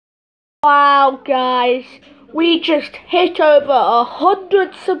Wow, guys, we just hit over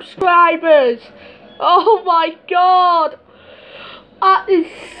 100 subscribers. Oh my god, that is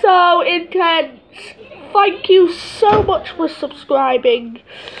so intense. Thank you so much for subscribing.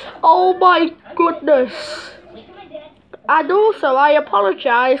 Oh my goodness. And also, I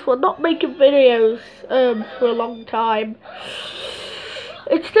apologize for not making videos for a long time.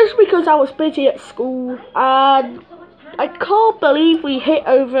 It's just because I was busy at school, and I can't believe we hit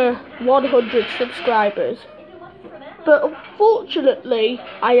over 100 subscribers. But unfortunately,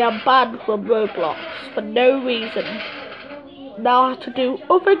 I am banned from Roblox for no reason. Now I have to do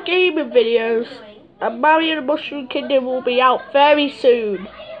other gaming videos, and Mario and the Mushroom Kingdom will be out very soon.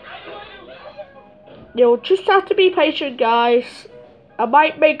 You'll just have to be patient, guys. I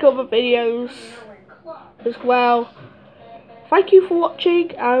might make other videos as well. Thank you for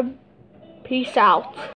watching, and peace out.